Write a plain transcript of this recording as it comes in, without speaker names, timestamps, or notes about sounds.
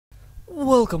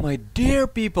Welcome, my dear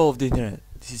people of the internet.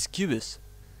 This is Cubis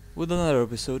with another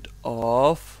episode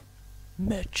of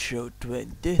Metro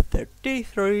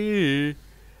 2033,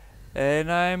 and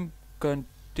I'm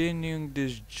continuing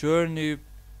this journey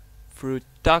through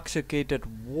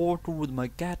intoxicated water with my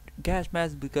gas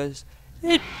mask because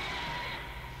it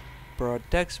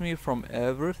protects me from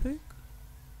everything.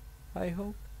 I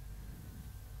hope.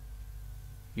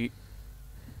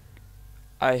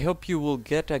 I hope you will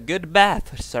get a good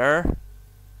bath, sir.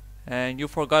 And you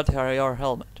forgot your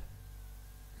helmet.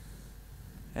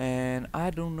 And I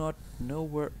do not know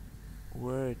where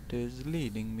it is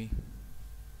leading me.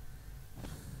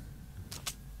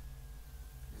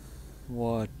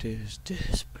 What is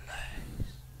this place?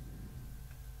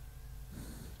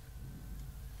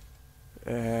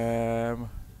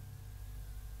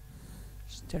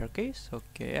 Staircase?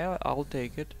 Okay, I'll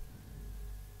take it.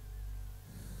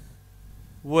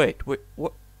 Wait, what?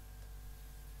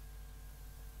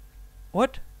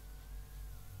 What?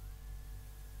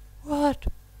 What?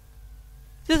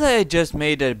 Did I just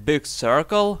made a big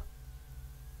circle?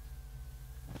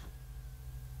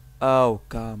 Oh,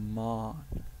 come on.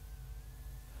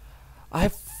 I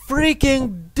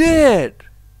freaking did!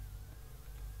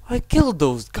 I killed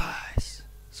those guys.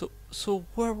 So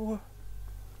where?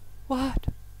 What?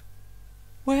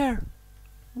 Where?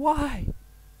 Why?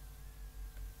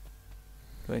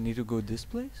 Do I need to go this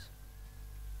place?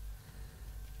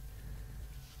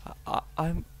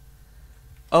 I'm...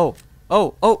 Oh!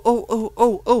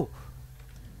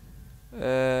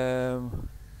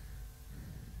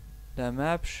 The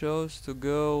map shows to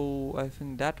go, I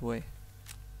think, that way.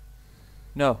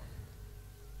 No.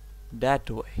 That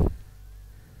way.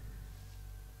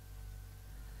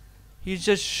 He's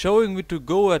just showing me to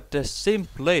go at the same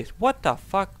place. What the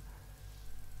fuck?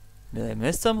 Did I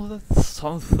miss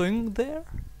something there?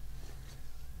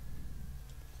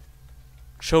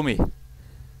 Show me.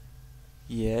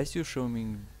 Yes, you show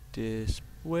me this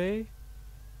way.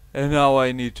 And now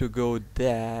I need to go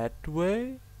that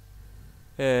way.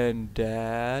 And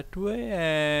that way.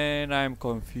 And I'm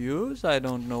confused. I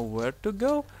don't know where to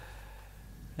go.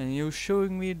 And you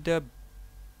showing me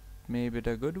maybe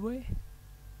the good way?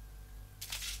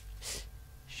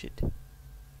 Shit.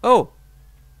 Oh!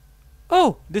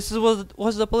 Oh! This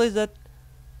was the place that...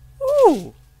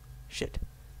 Ooh! Shit.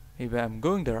 Maybe I'm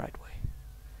going the right way.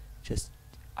 Just...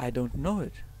 I don't know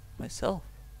it myself.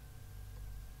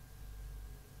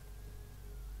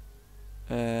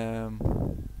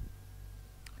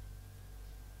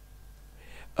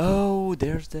 Oh,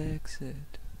 there's the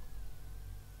exit.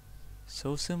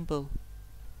 So simple.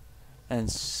 And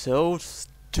so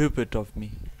stupid of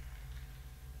me.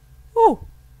 Oh!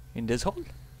 In this hole?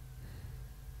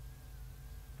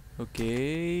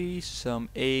 Okay, some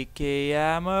AK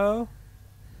ammo.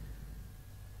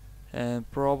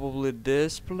 And probably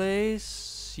this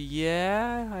place.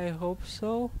 Yeah, I hope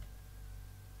so.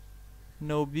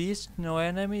 No beasts, no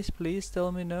enemies, please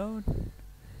tell me no.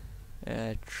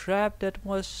 A trap that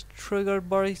was triggered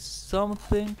by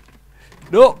something.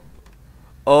 No!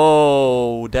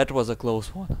 Oh, that was a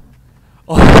close one.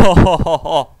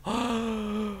 Oh,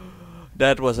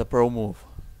 that was a pro move.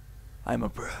 I'm a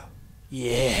pro.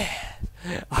 Yeah,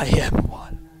 I am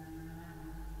one.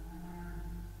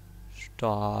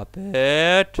 Stop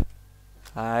it.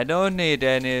 I don't need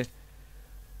anything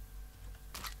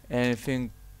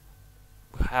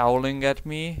howling at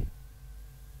me.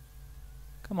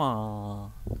 Come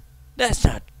on. That's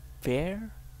not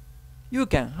fair. You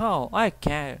can howl, I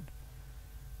can't.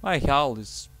 My howl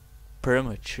is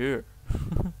premature.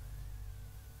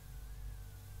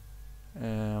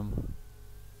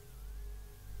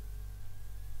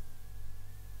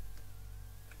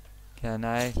 Can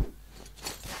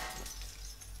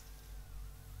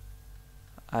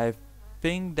I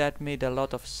think that made a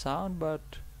lot of sound, but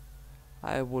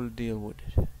I will deal with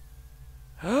it.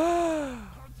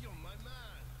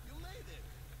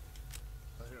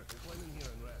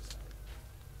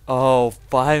 Oh,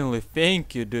 finally,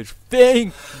 thank you, dude.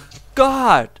 Thank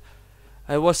God!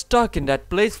 I was stuck in that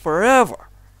place forever.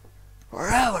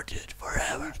 Forever, dude,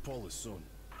 forever.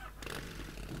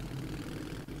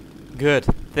 Good,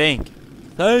 thank you.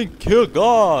 Thank you,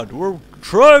 God. We're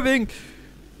driving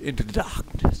into the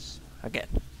darkness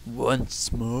again,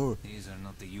 once more. These are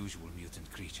not the usual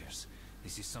mutant creatures.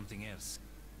 This is something else.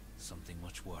 Something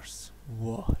much worse.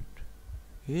 What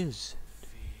is it?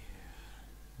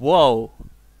 Whoa.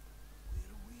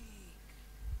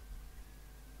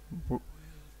 We'll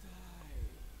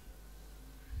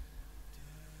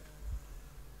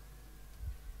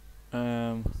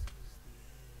die.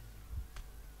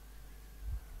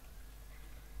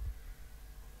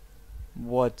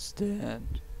 What's that?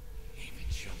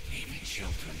 Even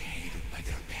children hated by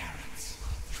their parents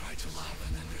try to love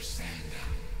and understand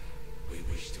them. We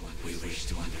wish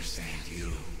to understand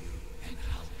you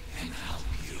and help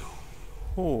you.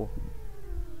 Oh.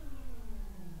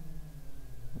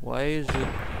 Why is it?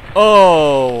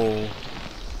 Oh!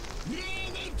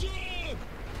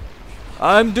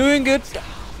 I'm doing it!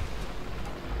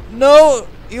 No!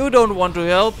 You don't want to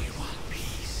help!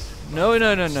 No,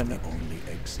 no, no, no, no. Only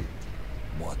exit.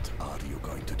 What are you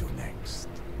going to do next?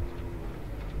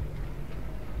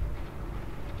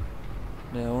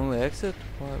 The only exit?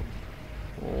 What?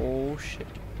 Oh shit.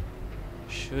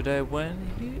 Should I win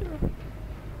here?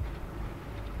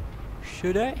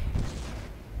 Should I?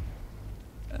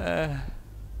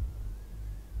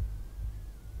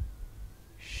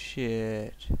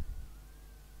 Shit.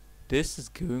 This is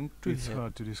going to It's hit.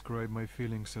 hard to describe my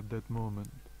feelings at that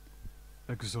moment.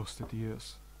 Exhausted,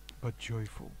 yes, but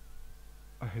joyful.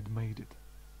 I had made it.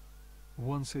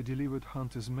 Once I delivered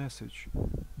Hunter's message,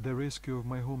 the rescue of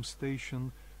my home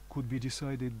station could be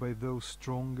decided by those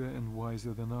stronger and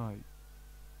wiser than I,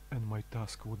 and my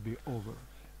task would be over.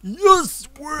 Yes,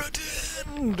 we're at the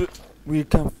end! We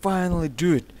can finally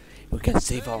do it. We can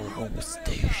save our home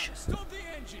station. Stop the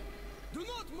engine! Do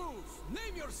not move!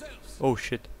 Name yourselves! Oh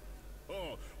shit.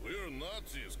 Oh, we're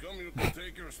Nazis. Come here to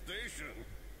take your station.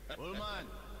 Ullman,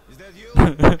 is that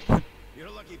you? You're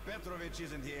lucky Petrovich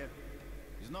isn't here.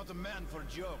 He's not a man for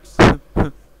jokes.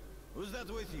 Who's that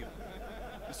with you?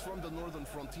 He's from the northern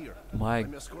frontier. My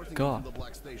I'm escorting him God. from the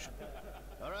Black Station.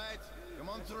 Alright, come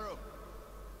on through.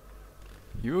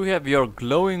 You have your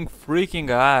glowing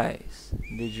freaking eyes.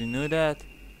 Did you know that?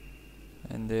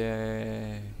 And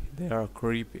they are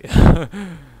creepy.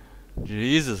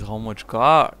 Jesus, how much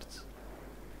guards?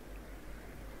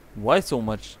 Why so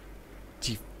much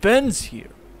defense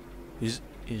here? Is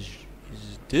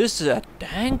this a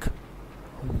tank?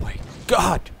 Oh my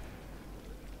God!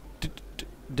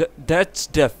 That's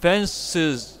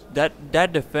defenses.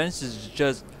 That defense is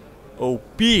just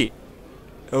OP.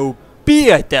 OP,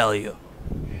 I tell you.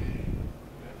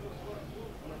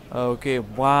 Okay,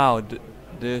 wow,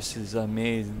 this is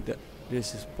amazing.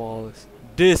 This is polished.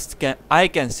 I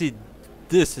can see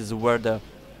this is where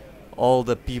all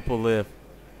the people live.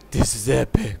 This is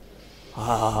epic.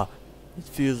 Ah, it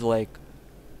feels like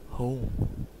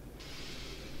home.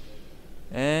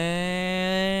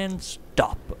 And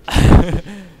stop.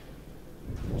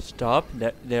 Stop.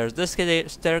 There's the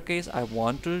staircase. I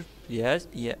want to. Yes.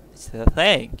 Yes.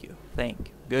 Thank you.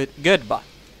 Thank you. Goodbye.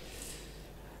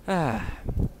 Ah.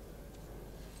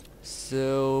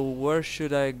 So where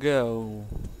should I go?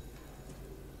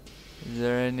 Is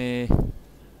there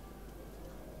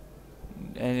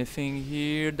anything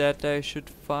here that I should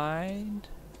find?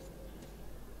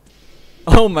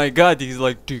 Oh my God! He's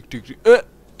like tick tick tick.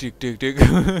 Tick tick tick.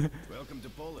 Welcome to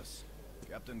Polis,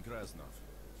 Captain Krasnov.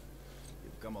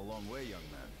 You've come a long way, young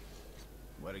man.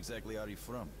 Where exactly are you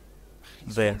from?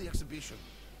 He's There. from the exhibition.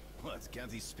 What,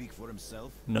 can't he speak for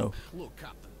himself? No. Look,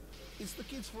 Captain. It's the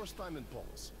kid's first time in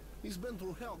Polis. He's been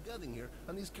through hell getting here,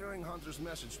 and he's carrying Hunter's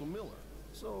message to Miller.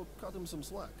 So, cut him some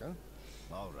slack, huh?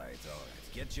 Alright.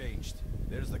 Get changed.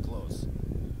 There's the clothes.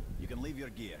 You can leave your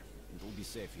gear. It will be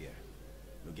safe here.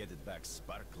 You'll get it back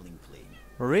sparkling clean.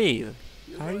 Real?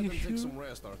 You Are go ahead you and take sure? some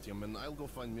rest, Artyom, and I'll go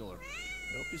find Miller.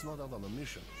 I hope he's not out on a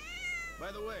mission.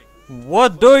 By the way,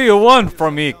 What do you want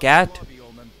from me, cat?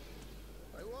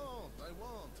 I won't.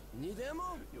 Need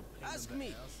ammo? Ask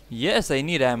me. Yes, I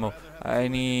need ammo. I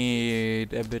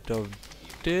need a bit of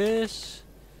this.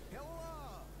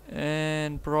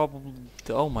 And probably...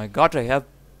 Oh my God, I have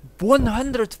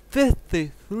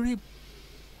 153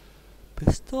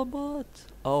 pistol bullets?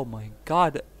 Oh my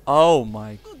God. Oh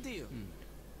my... Good deal.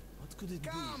 What could it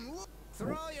Come, look.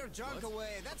 Throw your junk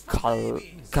away. That's for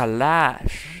babies.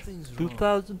 Kalash. Something's wrong.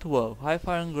 2012. High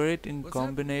firing rate in What's that?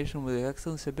 combination with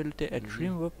excellent ability. A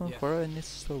dream weapon Yeah. for any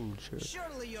soldier.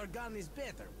 Surely your gun is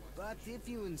better, but if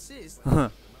you insist,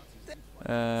 Throw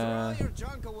Uh, your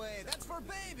junk away. That's for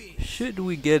babies. should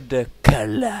we get the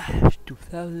Kalash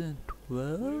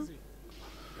 2012?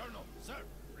 Colonel, sir,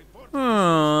 report.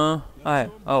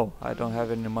 I don't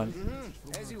have any money.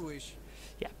 as you wish.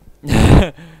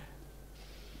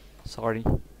 Sorry.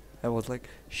 I was like,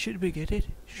 should we get it?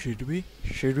 Should we?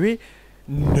 Should we?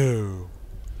 No.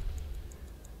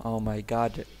 Oh my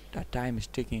God, that time is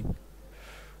ticking.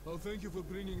 Oh, thank you for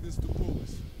bringing this to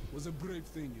Polis. Was a brave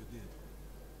thing you did.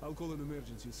 I'll call an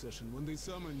emergency session. When they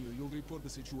summon you, you'll report the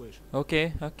situation.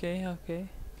 Okay.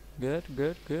 Good.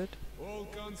 All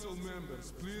council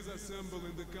members, please assemble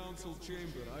in the council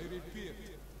chamber. I repeat,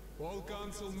 All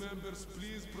council members,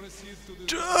 please proceed to the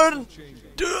Turn! council chamber.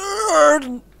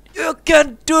 Turn! You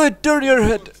can't do it! Turn your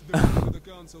head! Towards the back of the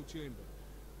council chamber.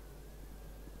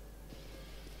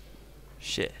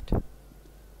 Shit.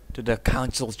 To the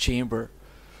council chamber.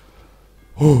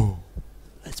 Oh,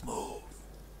 let's move.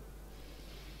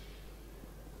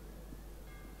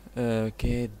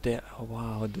 Okay,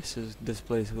 wow, this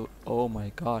place will, oh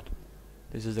my god.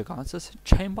 This is the council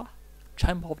chamber?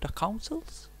 Chamber of the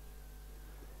councils?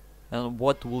 And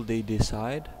what will they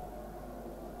decide?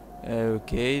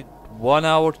 Okay, 1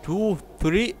 hour, 2,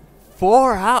 3,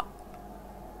 4 hours.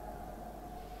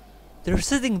 They're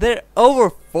sitting there over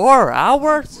 4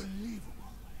 hours?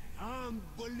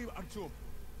 Unbelievable. Artyom,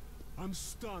 I'm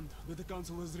stunned that the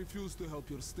council has refused to help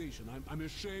your station. I'm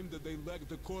ashamed that they lack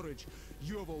the courage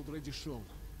you have already shown.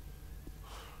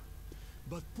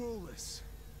 But Polis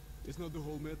is not the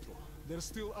whole metro. There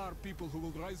still are people who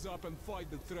will rise up and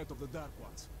fight the threat of the Dark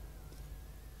Ones.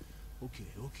 Okay.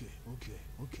 Okay,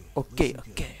 Listen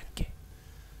okay, okay.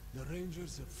 The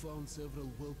Rangers have found several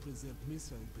well-preserved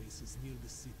missile bases near the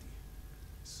city.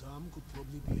 Some could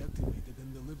probably be activated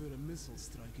and deliver a missile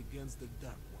strike against the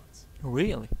Dark Ones.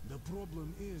 Really? The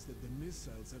problem is that the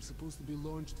missiles are supposed to be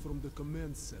launched from the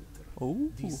command center,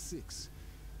 Oh. D6,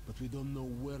 but we don't know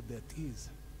where that is,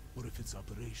 or if it's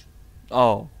operational.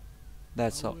 Oh,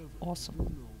 that's However, awesome. we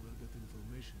do know where that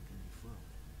information can be found.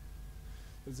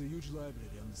 There's a huge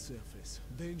library on the surface,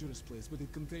 dangerous place, but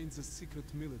it contains a secret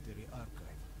military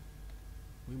archive.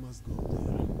 We must go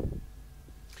there.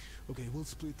 Okay, we'll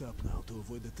split up now to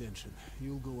avoid the tension.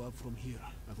 You'll go up from here.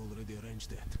 I've already arranged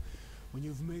that. When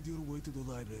you've made your way to the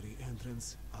library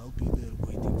entrance, I'll be there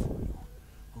waiting for you.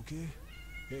 Okay?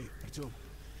 Hey, Artyom.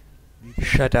 be careful.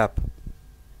 Shut up.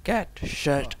 Cat,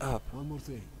 shut up. One more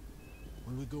thing.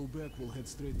 When we go back, we'll head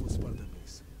straight to Sparta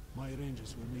base. My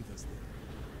rangers will meet us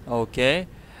there. Okay.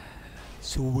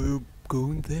 So we're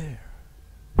going there.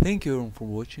 Thank you everyone for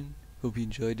watching. Hope you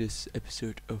enjoyed this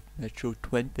episode of Metro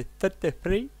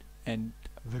 2033. And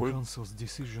The we're council's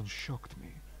decision shocked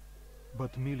me,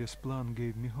 but Milya's plan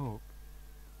gave me hope.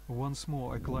 Once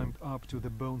more I climbed up to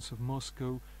the bones of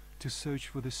Moscow to search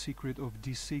for the secret of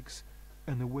D6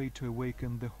 and a way to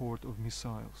awaken the horde of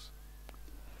missiles.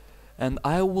 and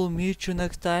I will meet you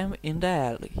next time in the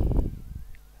alley.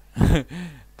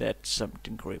 That's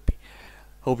something creepy.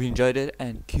 Hope you enjoyed it,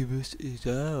 and Cubus is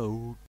out.